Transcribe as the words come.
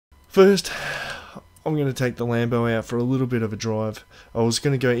First, I'm going to take the Lambo out for a little bit of a drive. I was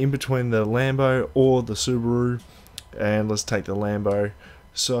going to go in between the Lambo or the Subaru, and let's take the Lambo.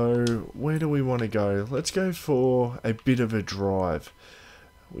 So, where do we want to go? Let's go for a bit of a drive.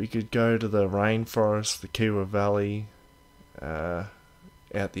 We could go to the rainforest, the Kiwa Valley,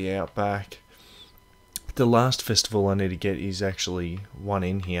 out the outback. The last festival I need to get is actually one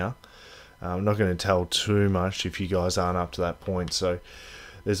in here. I'm not going to tell too much if you guys aren't up to that point, so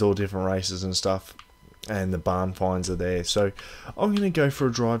there's all different races and stuff, and the barn finds are there. So I'm going to go for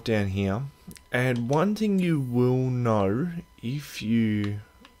a drive down here, and one thing you will know if you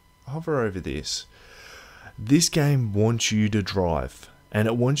hover over this game wants you to drive, and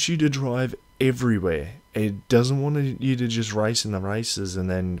it wants you to drive everywhere. It doesn't want you to just race in the races and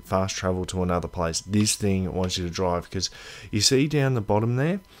then fast travel to another place. This thing wants you to drive, because you see down the bottom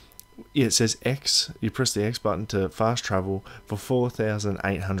there, it says X. You press the X button to fast travel for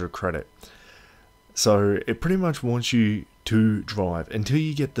 4,800 credit. So it pretty much wants you to drive until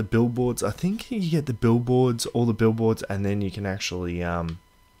you get the billboards. I think you get the billboards, all the billboards, and then you can actually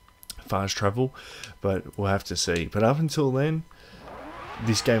fast travel. But we'll have to see. But up until then,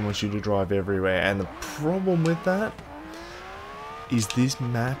 this game wants you to drive everywhere. And the problem with that is this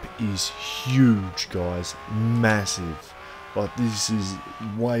map is huge, guys. Massive. Like, this is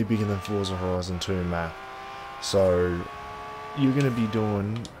way bigger than Forza Horizon 2 map. So, you're going to be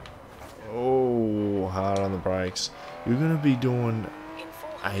doing... Oh, hard on the brakes. You're going to be doing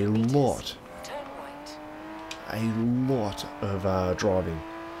a lot of driving.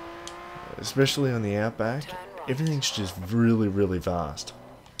 Especially on the outback. Everything's just really, really vast.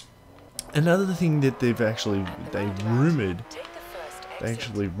 Another thing that they rumored,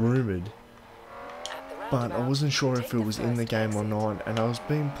 but I wasn't sure if it was in the game or not, and I was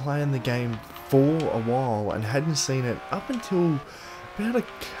been playing the game for a while and hadn't seen it up until about a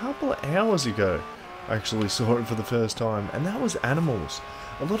couple of hours ago. I actually saw it for the first time, and that was animals.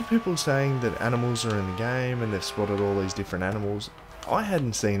 A lot of people saying that animals are in the game and they've spotted all these different animals. I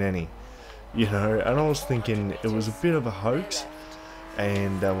hadn't seen any, you know, and I was thinking it was a bit of a hoax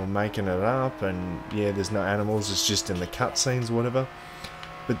and they were making it up, and yeah, there's no animals, it's just in the cutscenes or whatever.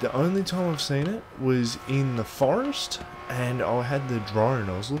 But the only time I've seen it was in the forest, and I had the drone.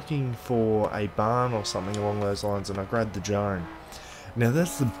 I was looking for a barn or something along those lines, and I grabbed the drone. Now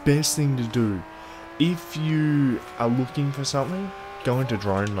that's the best thing to do. If you are looking for something, go into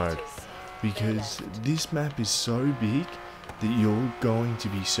drone mode, because this map is so big that you're going to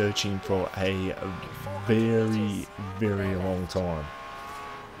be searching for a very, very long time.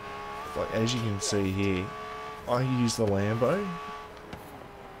 Like, as you can see here, I use the Lambo.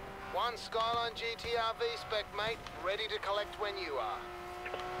 Skyline GTR V-Spec, mate. Ready to collect when you are.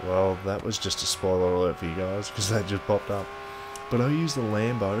 Well, that was just a spoiler alert for you guys, because that just popped up. But I use the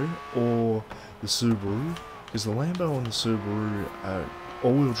Lambo or the Subaru, because the Lambo and the Subaru are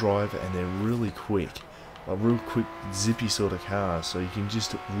all-wheel drive and they're really quick. Like real quick, zippy sort of cars, so you can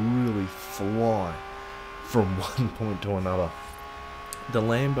just really fly from one point to another. The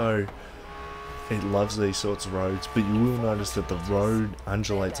Lambo, it loves these sorts of roads, but you will notice that the road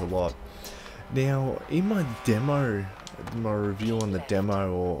undulates a lot. Now, in my demo, my review on the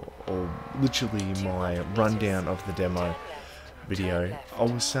demo, or literally my rundown of the demo video, I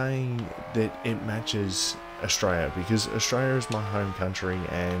was saying that it matches Australia, because Australia is my home country,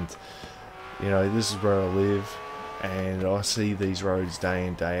 and you know, this is where I live, and I see these roads day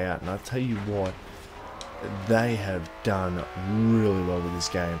in, day out, and I tell you what, they have done really well with this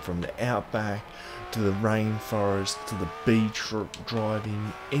game, from the outback to the rainforest to the beach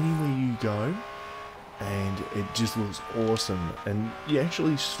driving, anywhere you go, and it just looks awesome. And you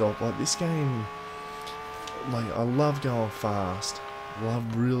actually stop, like this game, like I love going fast,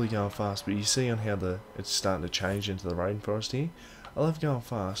 love really going fast, but you see on how it's starting to change into the rainforest here. I love going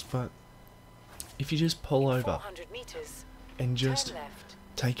fast, but if you just pull over and just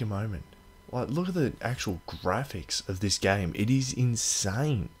take a moment, like look at the actual graphics of this game, it is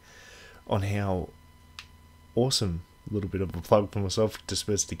insane on how awesome. A little bit of a plug for myself,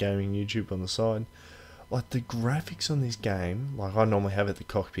 DaSpedza Gaming YouTube on the side. Like the graphics on this game, like I normally have at the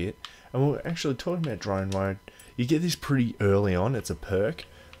cockpit, and we're actually talking about drone mode. You get this pretty early on, it's a perk,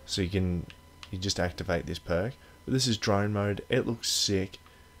 so you just activate this perk. But this is drone mode, it looks sick,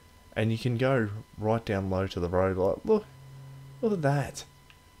 and you can go right down low to the road. Like look at that.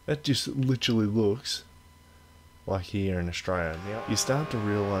 That just literally looks like here in Australia. Now you start to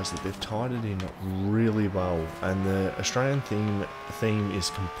realise that they've tied it in really well, and the Australian theme is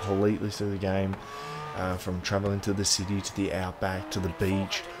completely through the game, from travelling to the city to the outback to the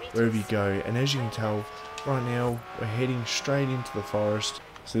beach, wherever you go. And as you can tell, right now we're heading straight into the forest.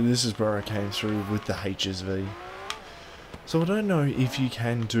 So this is where I came through with the HSV. So I don't know if you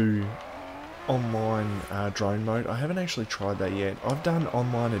can do online drone mode. I haven't actually tried that yet. I've done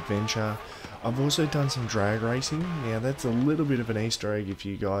online adventure. I've also done some drag racing. Now that's a little bit of an Easter egg if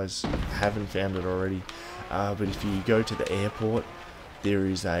you guys haven't found it already. But if you go to the airport, there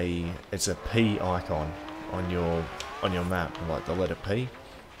is it's a P icon on your map, like the letter P.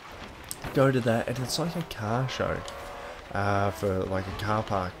 Go to that, and it's like a car show. For like a car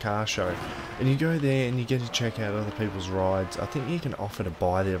park car show, and you go there and you get to check out other people's rides. I think you can offer to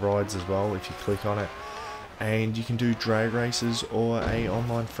buy their rides as well if you click on it, and you can do drag races or a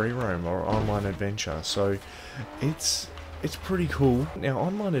online free roam or online adventure. So it's pretty cool. Now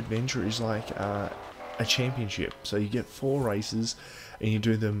online adventure is like a championship, so you get 4 races and you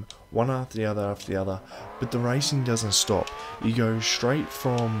do them one after the other, but the racing doesn't stop. You go straight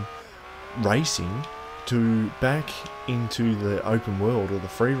from racing to back into the open world or the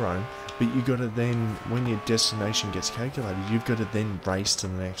free roam, but you got to then, when your destination gets calculated, you've got to then race to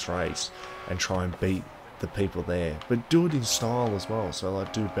the next race and try and beat the people there, but do it in style as well. So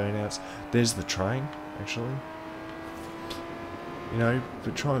like do burnouts. There's the train actually, you know,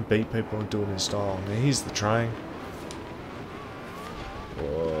 but try and beat people and do it in style. Now here's the train.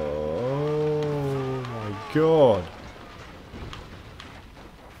 Oh my god.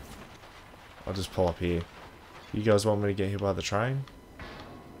 I'll just pull up here. You guys want me to get hit by the train?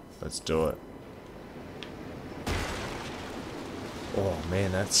 Let's do it. Oh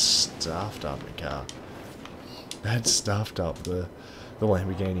man, that's stuffed up the car. That's stuffed up the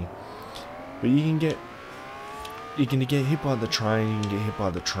Lamborghini. But you can get hit by the train, you can get hit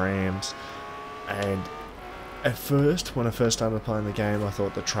by the trams. And at first, when I first started playing the game, I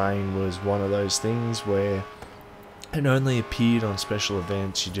thought the train was one of those things where it only appeared on special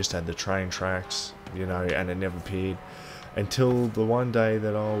events. You just had the train tracks, you know, and it never appeared until the one day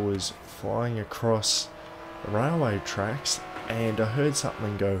that I was flying across the railway tracks and I heard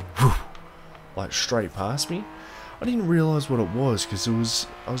something go whoosh, like straight past me. I didn't realise what it was because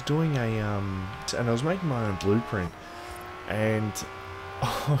I was doing and I was making my own blueprint, and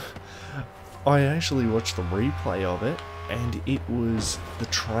I actually watched the replay of it. And it was, the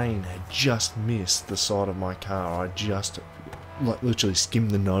train had just missed the side of my car. I just like literally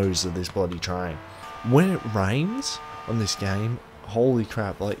skimmed the nose of this bloody train. When it rains on this game, holy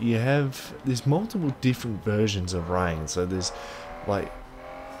crap, like there's multiple different versions of rain. So there's like,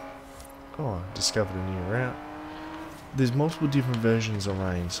 oh, I discovered a new route. There's multiple different versions of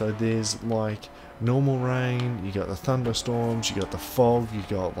rain. So there's like normal rain, you got the thunderstorms, you got the fog, you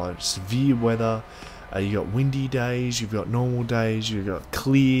got like severe weather. You got windy days, you've got normal days, you've got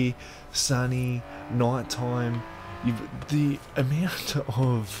clear, sunny, nighttime. The amount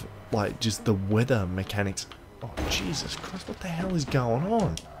of, like, just the weather mechanics. Oh, Jesus Christ, what the hell is going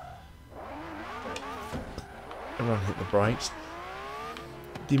on? Everyone hit the brakes.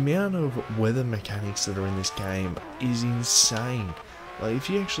 The amount of weather mechanics that are in this game is insane. Like, if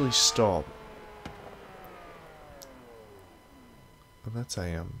you actually stop. Well, that's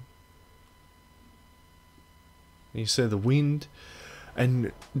a, you see the wind,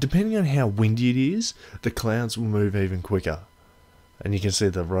 and depending on how windy it is, the clouds will move even quicker. And you can see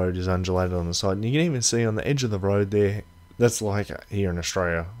the road is undulated on the side, and you can even see on the edge of the road there, that's like here in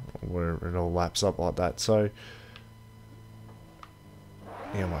Australia, where it all laps up like that. So,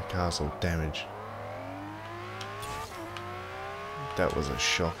 yeah, my car's all damaged. That was a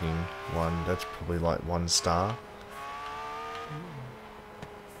shocking one. That's probably like 1 star.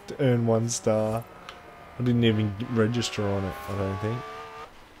 To earn 1 star. I didn't even register on it, I don't think.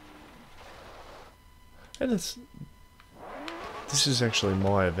 And this is actually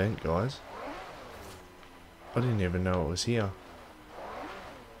my event, guys. I didn't even know it was here.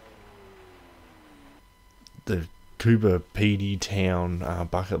 The Cuba PD Town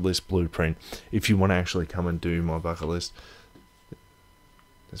bucket list blueprint. If you want to actually come and do my bucket list.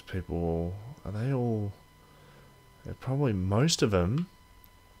 There's people, are they all, they're probably most of them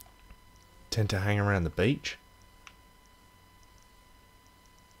tend to hang around the beach.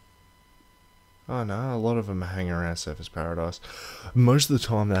 Oh no, a lot of them are hanging around Surfers Paradise. Most of the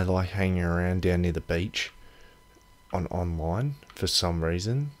time they like hanging around down near the beach online for some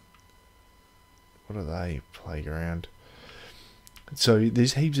reason. What are they? Playground. So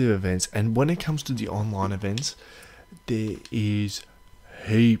there's heaps of events, and when it comes to the online events, there is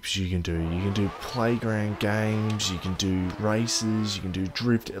heaps you can do. You can do playground games, you can do races, you can do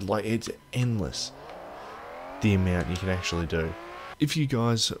drift. Like, it's endless the amount you can actually do. If you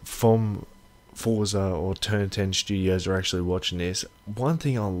guys from Forza or Turn 10 Studios are actually watching this, one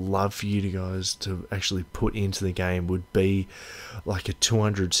thing I'd love for you guys to actually put into the game would be like a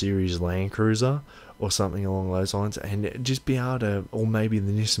 200 series Land Cruiser or something along those lines, and just be able to, or maybe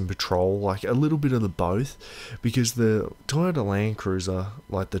the Nissan Patrol, like a little bit of the both, because the Toyota Land Cruiser,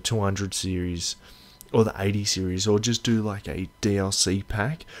 like the 200 series or the 80 series, or just do like a DLC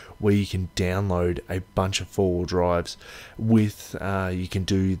pack where you can download a bunch of four-wheel drives with, you can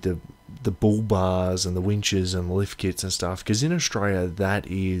do the bull bars and the winches and the lift kits and stuff, because in Australia that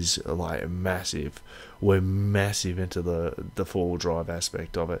is like massive. We're massive into the four-wheel drive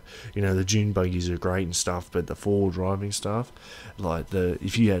aspect of it. You know, the dune buggies are great and stuff, but the four-wheel driving stuff, like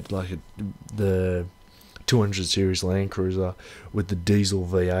if you had like the 200 series Land Cruiser with the diesel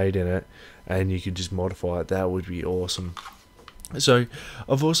V8 in it, and you could just modify it, that would be awesome. So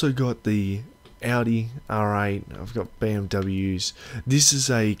I've also got the Audi R8, I've got BMWs. This is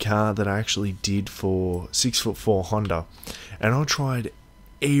a car that I actually did for 6'4" Honda, and I tried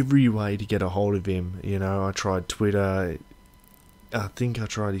every way to get a hold of him. You know, I tried Twitter, I think I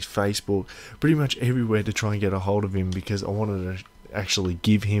tried his Facebook, pretty much everywhere to try and get a hold of him, because I wanted to actually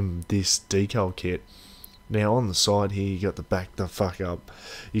give him this decal kit. Now on the side here, you got the back the fuck up,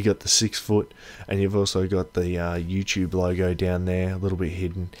 you got the 6 foot, and you've also got the YouTube logo down there, a little bit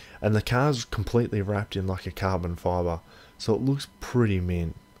hidden, and the car's completely wrapped in like a carbon fiber, so it looks pretty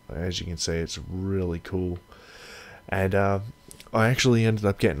mint. As you can see, it's really cool. And I actually ended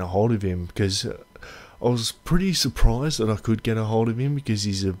up getting a hold of him because I was pretty surprised that I could get a hold of him, because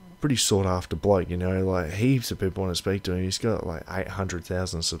he's a pretty sought after bloke, you know, like heaps of people want to speak to him. He's got like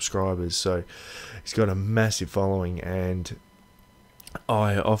 800,000 subscribers, so he's got a massive following, and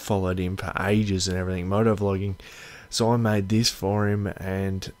I've followed him for ages and everything, motovlogging. So I made this for him,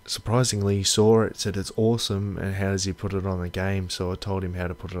 and surprisingly he saw it, said it's awesome, and how does he put it on the game? So I told him how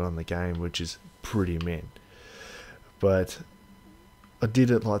to put it on the game, which is pretty mint. But I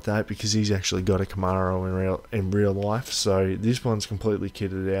did it like that because he's actually got a Camaro in real life. So this one's completely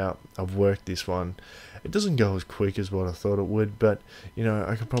kitted out. I've worked this one. It doesn't go as quick as what I thought it would, but you know,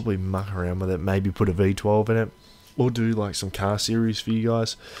 I could probably muck around with it, maybe put a V12 in it, or do like some car series for you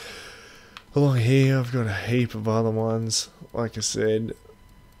guys. Along here I've got a heap of other ones. Like I said,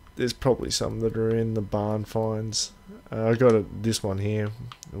 there's probably some that are in the barn finds. I got this one here,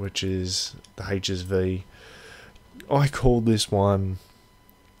 which is the HSV. I call this one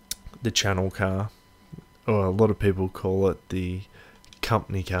the channel car, or a lot of people call it the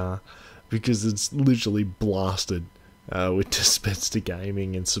company car, because it's literally blasted with DaSpedza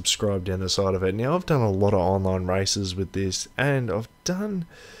gaming and subscribed down the side of it. Now I've done a lot of online races with this, and I don't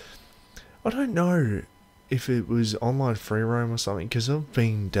know if it was online free roam or something, because I've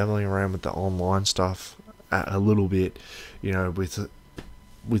been dabbling around with the online stuff a little bit, you know,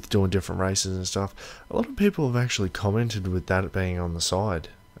 with doing different races and stuff. A lot of people have actually commented with that being on the side,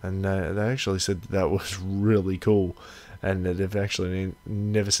 and they actually said that was really cool, and that they've actually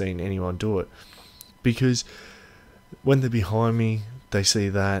never seen anyone do it, because when they're behind me they see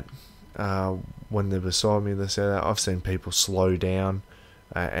that, when they're beside me they see that. I've seen people slow down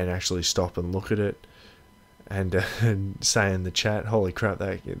and actually stop and look at it, and say in the chat, holy crap,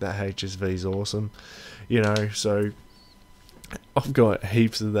 that HSV is awesome, you know. So I've got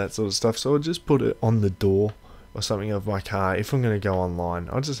heaps of that sort of stuff, so I'll just put it on the door or something of my car. If I'm going to go online,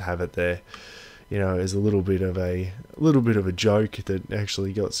 I'll just have it there, you know, as a little bit of a joke that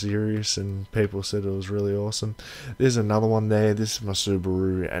actually got serious, and people said it was really awesome. There's another one there. This is my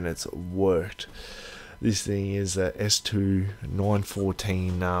Subaru, and it's worked. This thing is a S2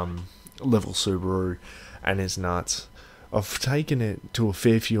 914 level Subaru, and it's nuts. I've taken it to a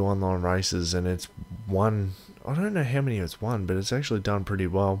fair few online races, and it's won. I don't know how many it's won, but it's actually done pretty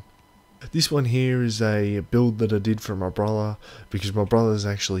well. This one here is a build that I did for my brother, because my brother's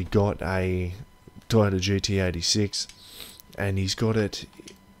actually got a Toyota GT86, and he's got it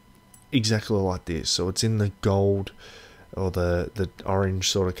exactly like this. So it's in the gold or the orange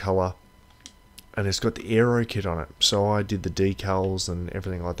sort of colour, and it's got the aero kit on it. So I did the decals and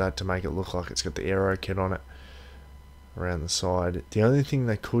everything like that to make it look like it's got the aero kit on it around the side. The only thing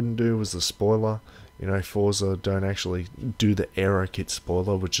they couldn't do was the spoiler. You know, Forza don't actually do the aero kit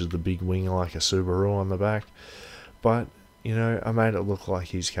spoiler, which is the big wing like a Subaru on the back. But, you know, I made it look like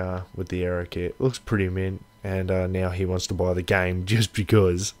his car with the aero kit. It looks pretty mint, and now he wants to buy the game just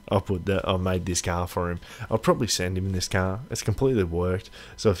because I made this car for him. I'll probably send him this car. It's completely worked.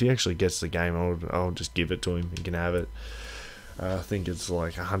 So if he actually gets the game, I'll just give it to him. He can have it. I think it's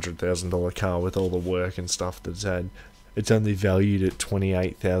like $100,000 car with all the work and stuff that's had. it's only valued at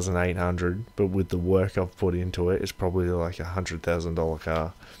 28,800, but with the work I've put into it, it's probably like $100,000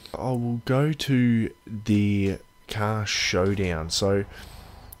 car. I will go to the car showdown. So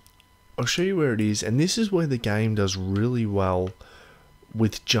I'll show you where it is, and this is where the game does really well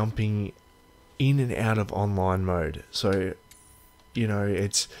with jumping in and out of online mode. So, you know,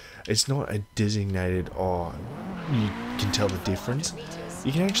 it's not a designated, oh, you can tell the difference.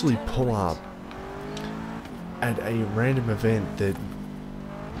 You can actually pull up at a random event that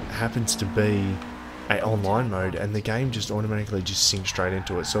happens to be a online mode, and the game just automatically just sinks straight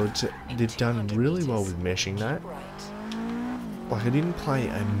into it. So they've done really well with meshing that. Like, I didn't play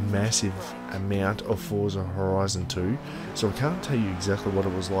a massive amount of Forza Horizon 2, so I can't tell you exactly what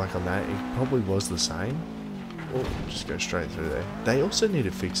it was like on that. It probably was the same. Oh, just go straight through there. They also need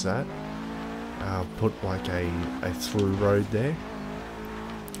to fix that. Put like a through road there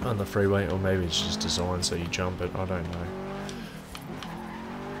on the freeway, or maybe it's just designed so you jump it, I don't know.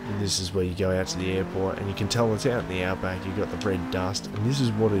 And this is where you go out to the airport, and you can tell it's out in the outback. You've got the red dust, and this is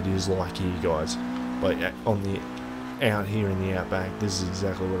what it is like here, guys. Like on the out here in the outback, this is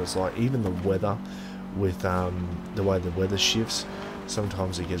exactly what it's like. Even the weather, with the way the weather shifts,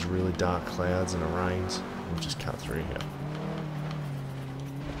 sometimes it gets really dark clouds and it rains. We'll just cut through here.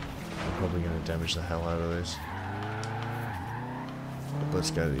 I'm probably going to damage the hell out of this. But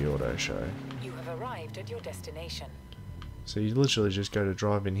let's go to the auto show. You have arrived at your destination. So you literally just go to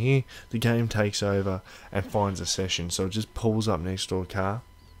drive in here, the game takes over and finds a session. So it just pulls up next to a car.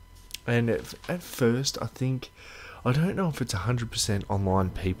 And at first, I don't know if it's 100% online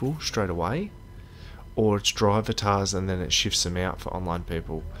people straight away, or it's drivatars and then it shifts them out for online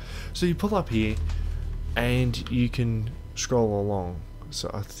people. So you pull up here and you can scroll along.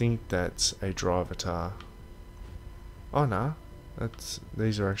 So I think that's a drivatar. Oh no,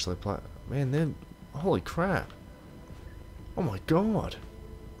 these are actually man, they're, holy crap. Oh my god.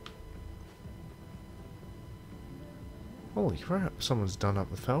 Holy crap, someone's done up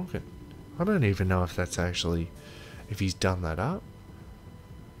the Falcon. I don't even know if that's actually, if he's done that up.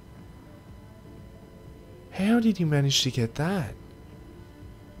 How did he manage to get that?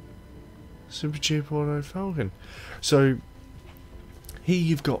 Super cheap auto Falcon. So here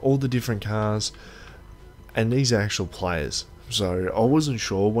you've got all the different cars, and these are actual players. So I wasn't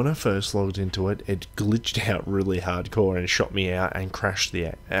sure when I first logged into it. It glitched out really hardcore and shot me out and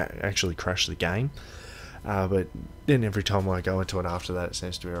actually crashed the game. But then every time I go into it after that, it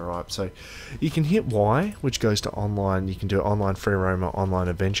seems to be alright. So you can hit Y, which goes to online. You can do online free roam or online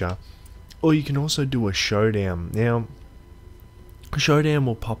adventure, or you can also do a showdown. Now, a showdown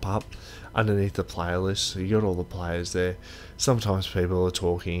will pop up underneath the player list, so you got all the players there. Sometimes people are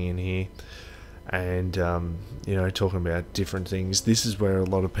talking in here, and you know, talking about different things. This is where a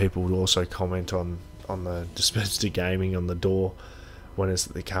lot of people will also comment on the DaSpedza gaming on the door when it's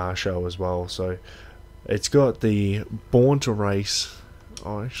at the car show as well. So it's got the Born to Race.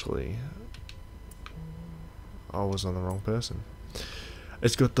 Oh, actually, I was on the wrong person.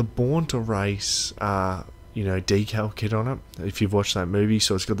 It's got the Born to Race, you know, decal kit on it, if you've watched that movie.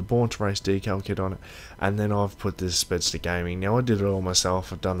 So it's got the Born to Race decal kit on it, and then I've put this DaSpedza gaming. Now I did it all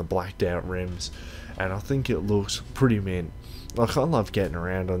myself. I've done the blacked out rims, and I think it looks pretty mint. Like, I love getting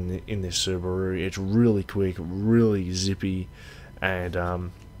around in this Subaru. It's really quick, really zippy, and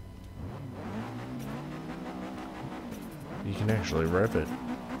you can actually rev it.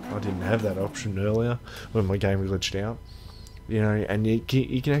 I didn't have that option earlier when my game glitched out. You know, and you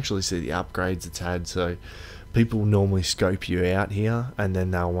can actually see the upgrades it's had. So people normally scope you out here, and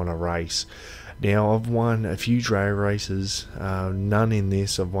then they'll want to race. Now, I've won a few drag races, none in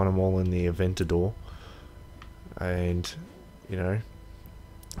this. I've won them all in the Aventador. And, you know,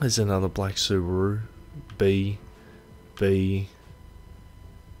 there's another black Subaru B.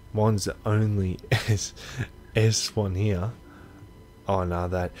 Mine's the only S one here. Oh no,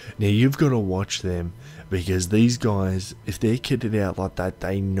 that. Now you've got to watch them, because these guys, if they're kitted out like that,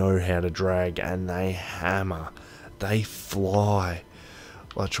 they know how to drag, and they hammer. They fly.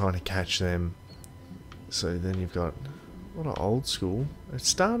 Like, trying to catch them. So then you've got, what an old school. It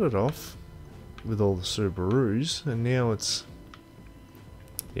started off with all the Subarus, and now it's,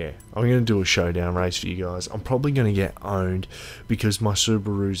 yeah, I'm going to do a showdown race for you guys. I'm probably going to get owned because my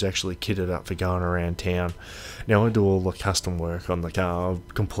Subaru's actually kitted up for going around town. Now I do all the custom work on the car. I'll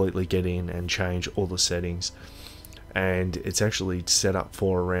completely get in and change all the settings. And it's actually set up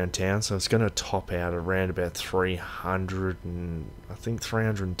for around town, so it's going to top out around about 300 and I think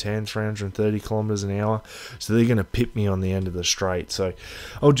 310, 330 kilometers an hour. So they're going to pit me on the end of the straight. So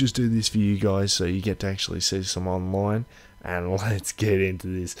I'll just do this for you guys, so you get to actually see some online. And let's get into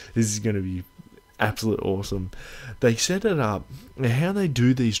this. This is going to be absolutely awesome. They set it up. Now, how they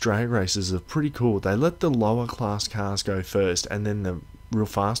do these drag races are pretty cool. They let the lower class cars go first, and then the real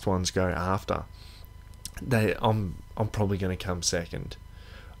fast ones go after. I'm probably going to come second.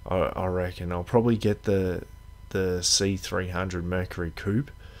 I reckon I'll probably get the C300 Mercury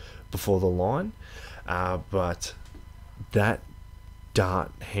Coupe before the line, but that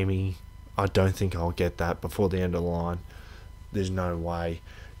Dart Hemi, I don't think I'll get that before the end of the line. There's no way,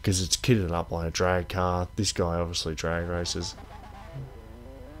 because it's kitted up like a drag car. This guy obviously drag races,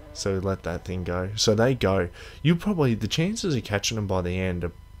 so let that thing go. So they go. You probably, the chances of catching them by the end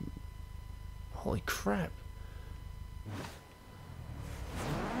are, holy crap.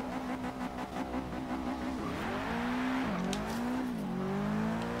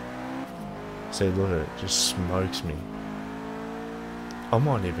 See, look at it, just smokes me. I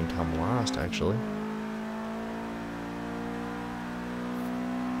might even come last, actually.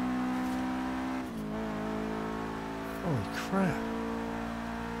 Holy crap.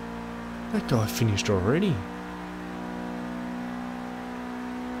 That guy finished already.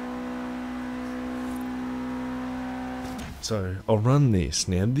 So, I'll run this.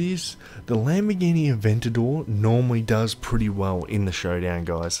 Now the Lamborghini Aventador normally does pretty well in the showdown,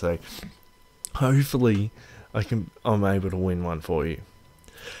 guys, so hopefully I'm able to win one for you.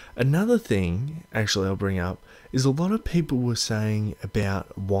 Another thing, actually, I'll bring up, is a lot of people were saying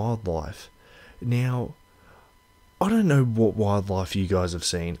about wildlife. Now, I don't know what wildlife you guys have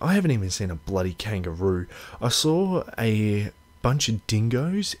seen. I haven't even seen a bloody kangaroo. I saw a bunch of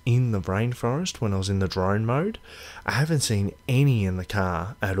dingoes in the rainforest when I was in the drone mode. I haven't seen any in the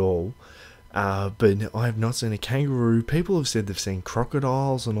car at all. But I have not seen a kangaroo. People have said they've seen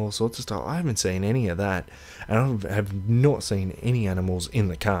crocodiles and all sorts of stuff. I haven't seen any of that. And I have not seen any animals in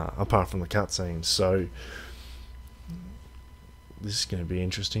the car, apart from the cutscenes. So, this is going to be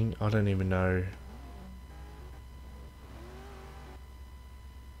interesting. I don't even know.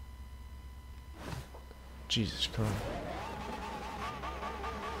 Jesus Christ.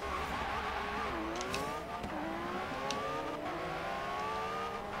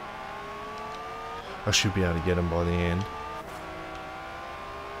 I should be able to get him by the end.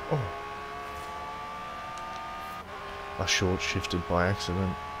 Oh. I short shifted by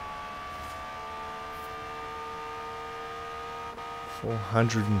accident.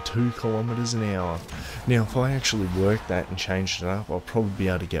 402 kilometers an hour. Now, if I actually worked that and changed it up, I'll probably be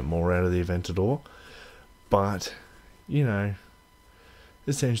able to get more out of the Aventador. But, you know,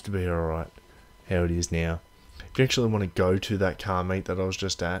 it seems to be alright how it is now. If you actually want to go to that car meet that I was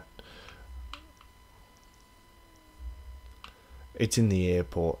just at, it's in the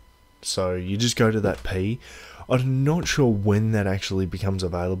airport. So you just go to that P. I'm not sure when that actually becomes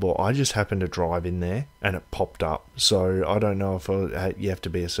available. I just happened to drive in there and it popped up. So I don't know if you have to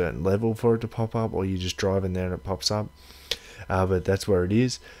be a certain level for it to pop up, or you just drive in there and it pops up. But that's where it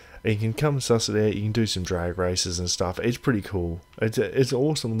is. You can come suss it out. You can do some drag races and stuff. It's pretty cool. It's an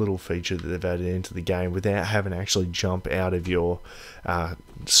awesome little feature that they've added into the game without having to actually jump out of your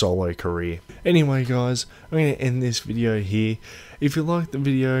solo career. Anyway, guys, I'm going to end this video here. If you liked the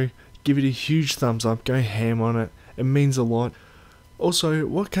video, give it a huge thumbs up. Go ham on it. It means a lot. Also,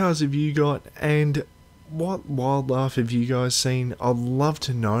 what cars have you got, and what wildlife have you guys seen? I'd love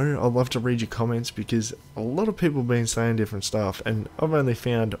to know. I'd love to read your comments, because a lot of people have been saying different stuff, and I've only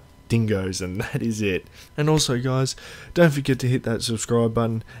found dingoes, and that is it. And also, guys, don't forget to hit that subscribe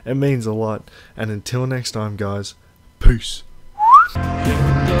button. It means a lot. And until next time, guys, peace. Time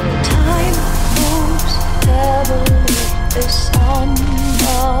moves heavily this summer.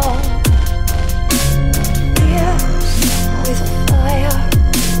 Fierce with fire,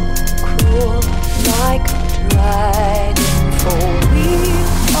 cruel like a dragon. For we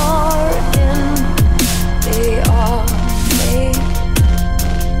are in the army,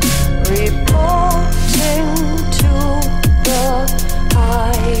 reporting to the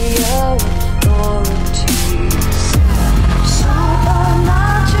higher authorities.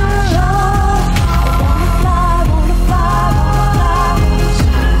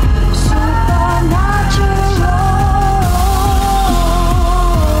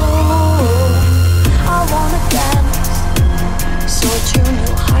 To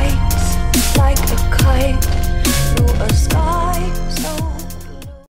new heights like a kite.